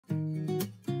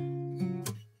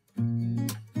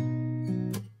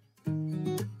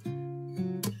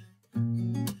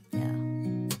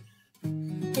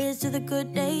to the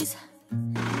good days,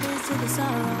 here's to the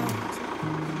sorrows.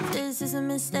 This is a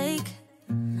mistake,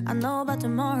 I know about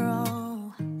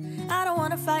tomorrow. I don't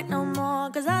wanna fight no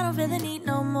more, cause I don't feel the need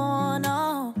no more,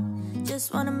 no.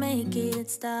 Just wanna make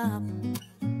it stop.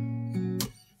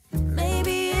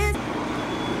 Maybe it's...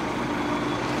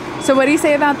 So what do you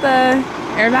say about the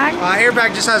airbag?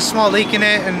 Airbag just has a small leak in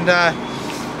it, and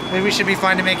maybe we should be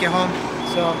fine to make it home.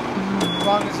 So as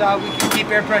long as we can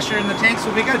keep air pressure in the tanks,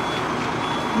 we'll be good.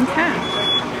 Okay.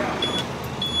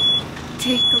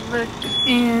 Take a look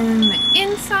in the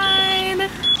inside.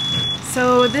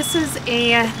 So this is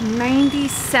a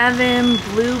 97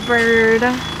 Blue Bird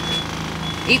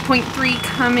 8.3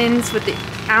 Cummins with the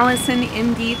Allison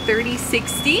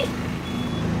MD3060.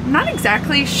 I'm not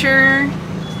exactly sure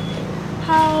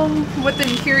what the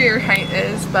interior height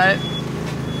is, but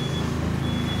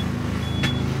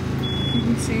you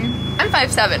can see. I'm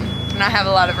 5'7" and I have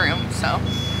a lot of room, so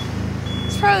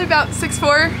it's probably about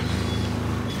 6'4".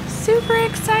 Super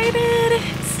excited.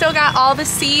 Still got all the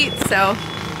seats, so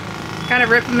gotta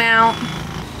rip them out.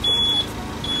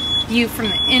 View from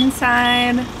the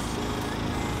inside.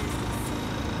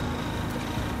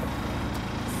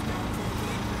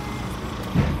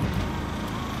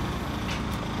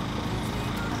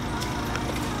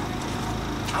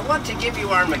 I want to give you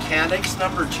our mechanics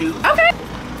number 2. Okay.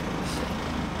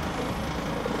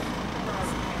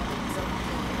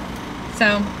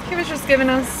 So he was just giving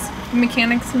us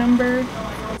mechanics number.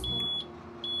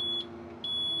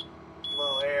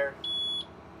 Low air.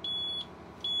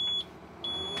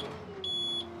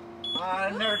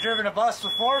 I've never driven a bus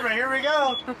before, but here we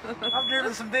go. I've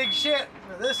driven some big shit.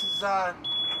 This is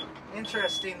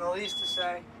interesting, the least to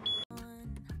say.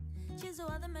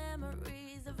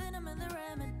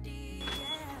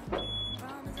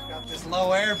 Got this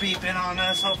low air beeping on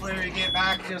us. Hopefully we get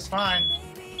back just fine.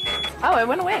 Oh, it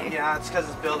went away. Yeah, it's because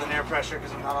it's building air pressure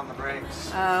because I'm not on the brakes.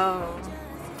 Oh.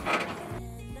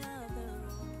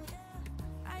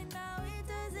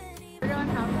 We're going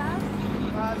how fast?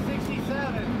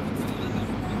 67.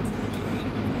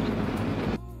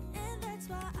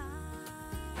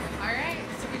 Alright,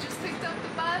 so we just picked up the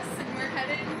bus and we're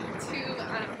headed to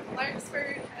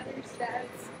Larkspur, Tyler's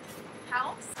dad's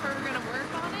house, where we're gonna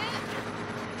work on it.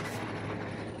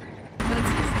 That's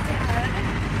his dad.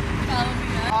 Follow me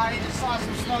up. He just saw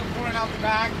some smoke pouring out the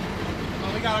back.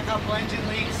 Well, we got a couple engine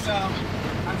leaks, so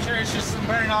I'm sure it's just some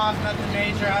burn off, nothing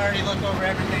major. I already looked over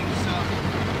everything, so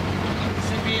it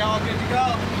should be all good to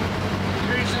go.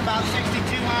 Cruising about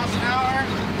 62 miles an hour.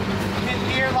 Hit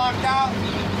gear locked out.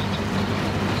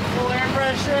 Full air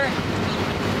pressure.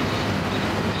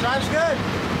 Drives good.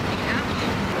 Yeah.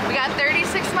 We got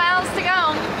 36 miles to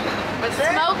go with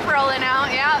smoke rolling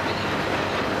out, yeah.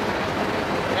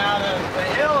 Now the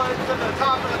hill to the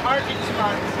top of the parking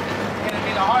spot is going to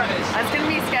be the hardest. That's going to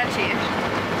be sketchy.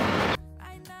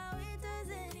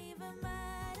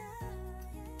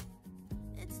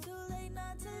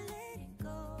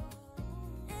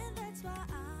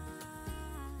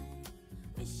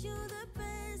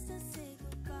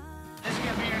 This is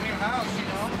going to be your new house, you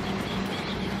know.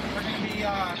 We're going to be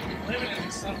living in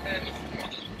this something.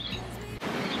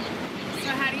 So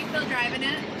how do you feel driving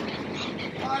it?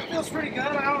 It feels pretty good.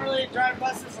 I don't really drive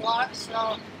buses a lot,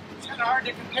 so it's kind of hard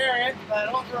to compare it. But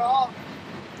overall,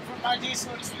 from my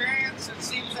diesel experience, it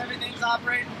seems everything's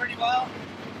operating pretty well.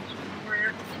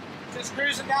 We're just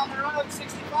cruising down the road,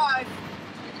 65.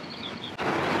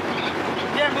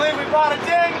 Can't believe we bought a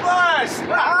dang bus!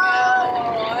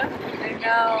 I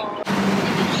know.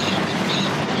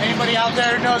 Anybody out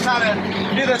there who knows how to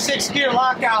do the 6-gear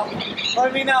lockout,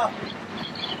 let me know.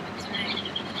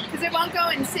 Because it won't go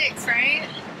in 6, right?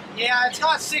 Yeah, it's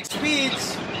got 6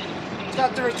 speeds. It's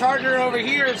got the retarder over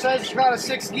here. It says it's got a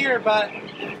 6 gear, but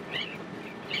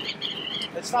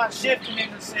it's not shifting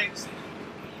into 6.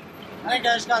 I think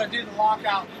I just got to do the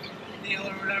lockout deal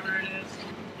or whatever it is.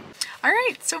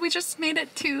 Alright, so we just made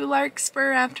it to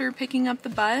Larkspur after picking up the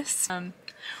bus.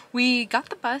 We got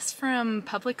the bus from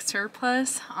Public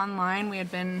Surplus online. We had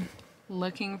been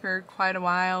looking for quite a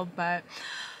while, but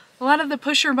a lot of the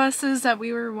pusher buses that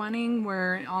we were wanting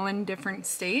were all in different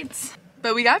states.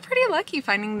 But we got pretty lucky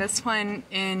finding this one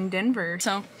in Denver.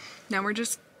 So now we're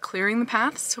just clearing the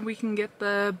path so we can get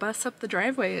the bus up the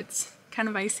driveway. It's kind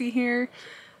of icy here,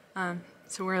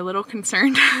 so we're a little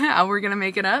concerned how we're gonna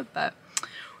make it up, but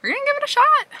we're gonna give it a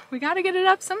shot. We gotta get it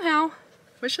up somehow.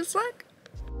 Wish us luck.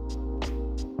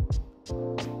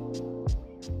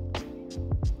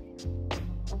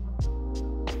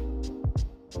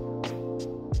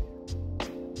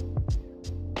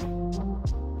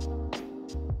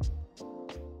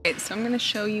 So I'm gonna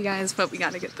show you guys what we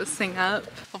gotta get this thing up.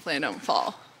 Hopefully I don't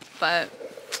fall. but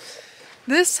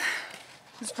this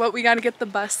is what we got to get the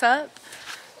bus up.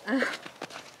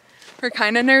 We're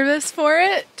kind of nervous for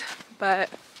it, but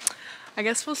I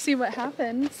guess we'll see what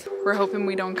happens. We're hoping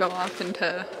we don't go off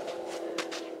into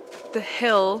the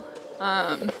hill,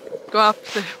 go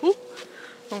off the, ooh,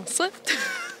 almost slipped.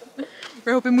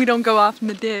 We're hoping we don't go off in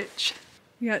the ditch.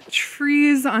 We got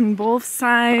trees on both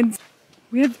sides.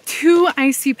 We have 2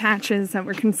 icy patches that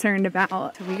we're concerned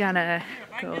about. So we gotta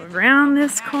go around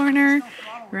this corner,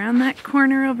 around that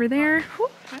corner over there. Whew,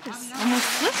 that is almost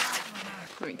slipped.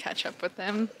 Let me catch up with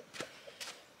them.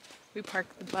 We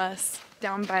parked the bus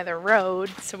down by the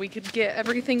road so we could get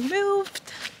everything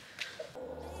moved.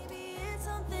 Maybe it's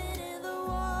something in the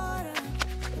water,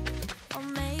 or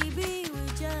maybe we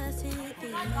just hit the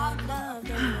end of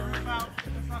the road.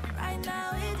 Right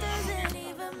now it doesn't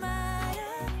even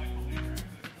matter.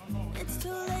 It's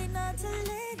too late not to let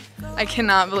it go. I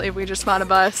cannot believe we just bought a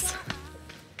bus.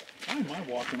 Why am I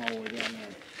walking all the way down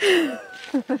there?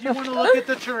 Do you want to look at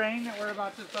the terrain that we're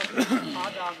about to fucking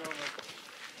hot dog over?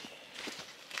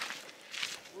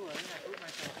 Ooh, I think I hurt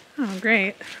myself. Oh,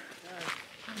 great.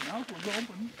 My mouth was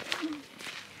open.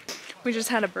 We just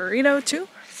had a burrito too,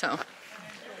 so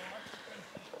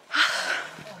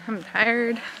I'm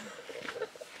tired.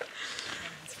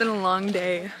 It's been a long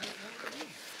day,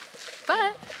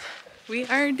 but we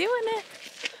are doing it.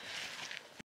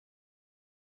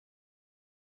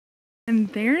 And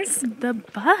there's the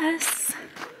bus.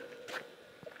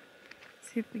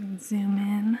 See if we can zoom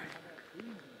in.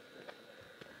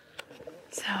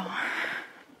 So. Are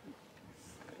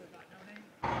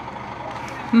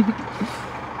you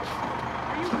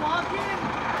walking?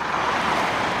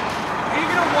 Are you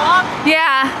gonna walk?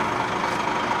 Yeah.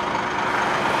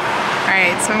 All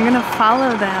right, so I'm gonna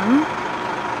follow them.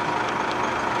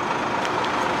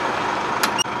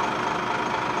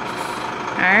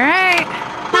 All right.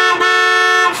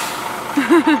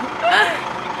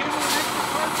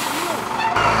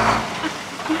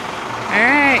 All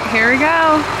right, here we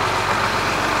go.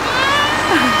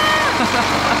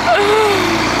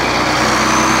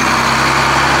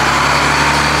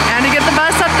 Time to get the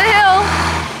bus up the hill.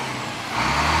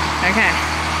 Okay,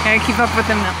 gotta keep up with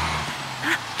them now.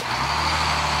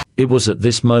 It was at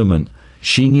this moment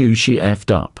she knew she effed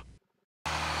up.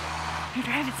 You're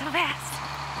driving so fast.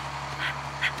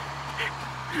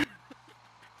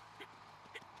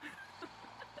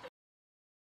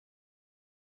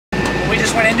 We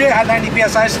just went into it, had 90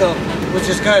 PSI still, which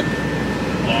is good.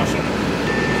 Awesome.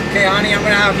 Okay, Ani, I'm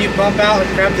gonna have you bump out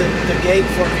and grab the gate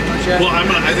for me, don't you? Well,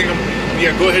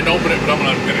 yeah, go ahead and open it, but I'm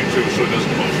gonna open it too, so it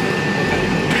doesn't close.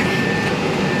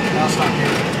 I'll stop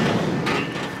here.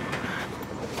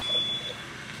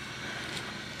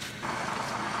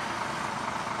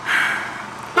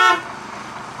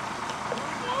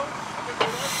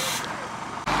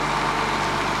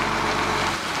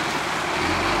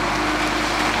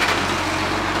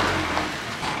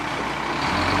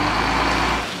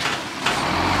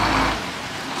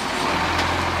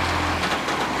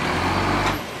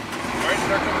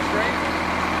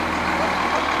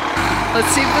 Let's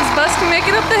see if this bus can make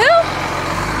it up the hill.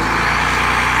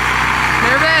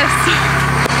 Nervous.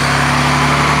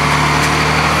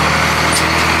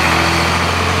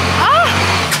 Oh!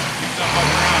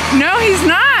 No, he's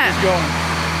not. He's going.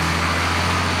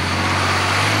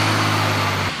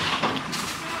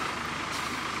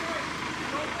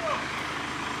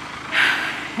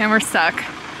 And we're stuck.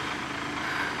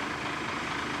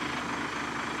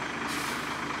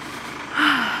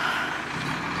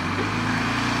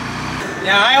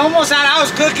 Yeah, I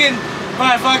was cooking, but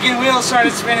my fucking wheels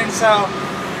started spinning, so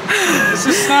it's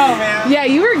just snow, man. Yeah,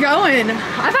 you were going.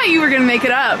 I thought you were gonna make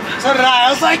it up. So did I.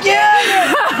 I was like,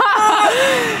 yeah!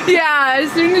 Yeah,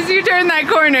 as soon as you turn that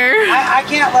corner. I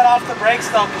can't let off the brakes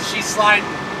though, because she's sliding.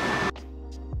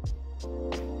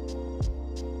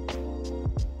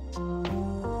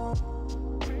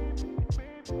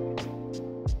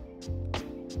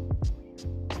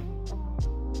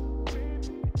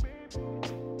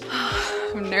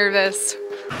 I'm nervous.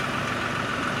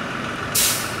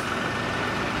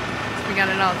 We got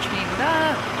it all chained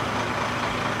up.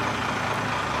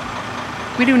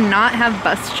 We do not have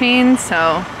bus chains,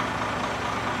 so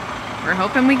we're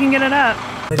hoping we can get it up.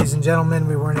 Ladies and gentlemen,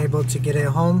 we weren't able to get it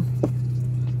home,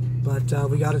 but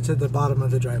we got it to the bottom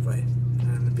of the driveway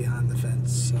and behind the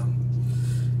fence. So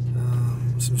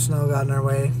some snow got in our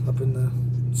way up in the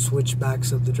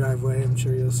switchbacks of the driveway. I'm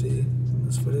sure you'll see in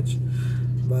this footage.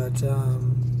 But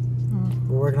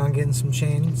we're working on getting some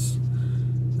chains.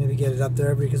 Maybe get it up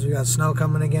there because we got snow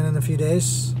coming again in a few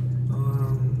days.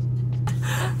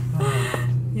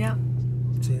 Yeah.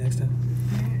 See you next time.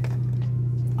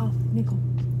 Oh. Nico.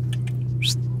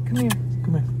 Come here.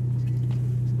 Come here.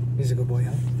 He's a good boy,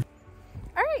 huh?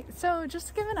 Alright, so just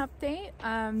to give an update,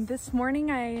 this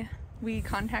morning we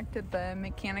contacted the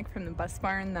mechanic from the bus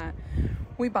barn that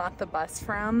we bought the bus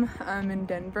from in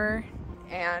Denver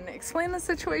and explained the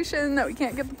situation that we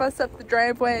can't get the bus up the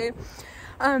driveway.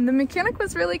 The mechanic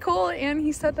was really cool, and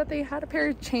he said that they had a pair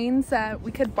of chains that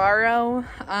we could borrow.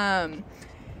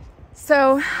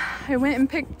 So I went and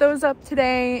picked those up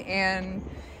today, and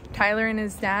Tyler and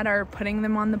his dad are putting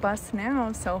them on the bus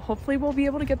now, so hopefully we'll be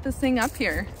able to get this thing up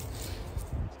here.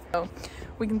 So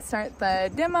we can start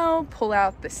the demo, pull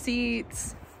out the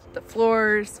seats, the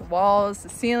floors, the walls, the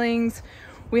ceilings.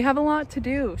 We have a lot to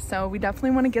do, so we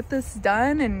definitely want to get this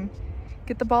done and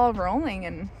get the ball rolling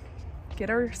and get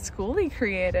our Skoolie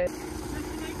created.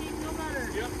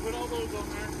 Yep, put all those on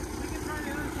there. We can try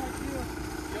the other side too.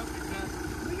 Yep, exactly.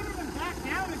 We can even back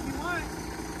down if you want.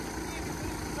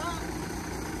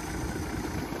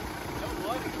 No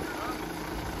bloody, huh?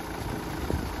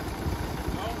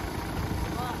 No?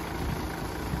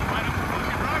 Right up the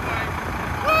fucking driveway.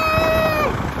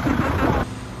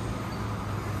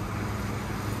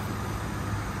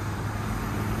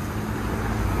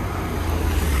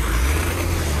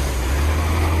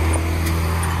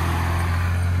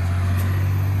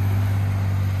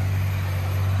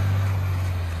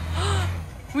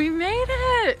 We made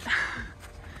it!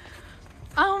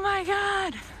 Oh my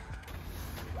god!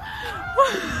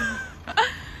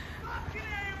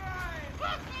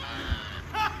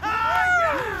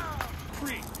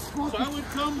 So I would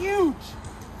come Huge.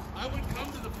 I would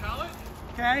come to the pallet.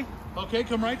 Okay. Okay,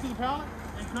 come right to the pallet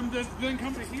and then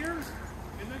come to here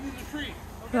and then to the tree.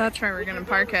 Okay? That's where we're gonna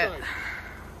park it.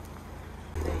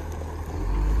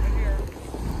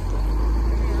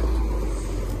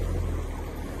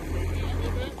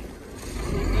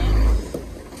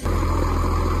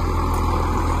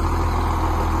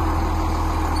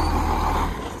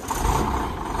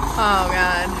 Oh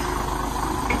god.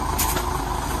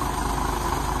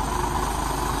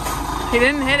 He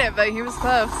didn't hit it, but he was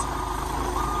close.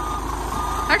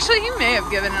 Actually, he may have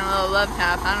given it a little love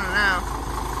tap. I don't know.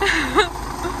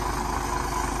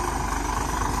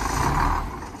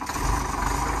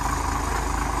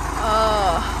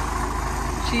 Oh,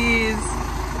 jeez.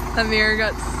 That mirror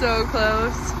got so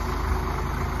close.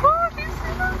 Oh, do you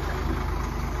see that?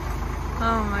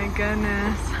 Oh my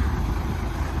goodness.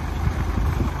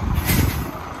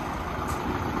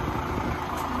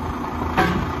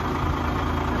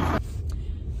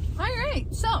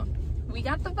 So we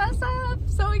got the bus up,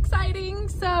 so exciting.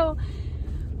 So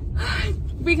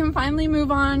we can finally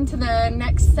move on to the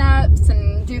next steps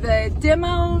and do the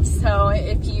demo. So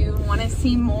if you want to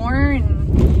see more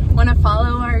and want to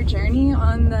follow our journey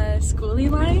on the Skoolie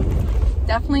line,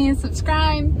 definitely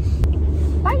subscribe.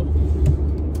 Bye.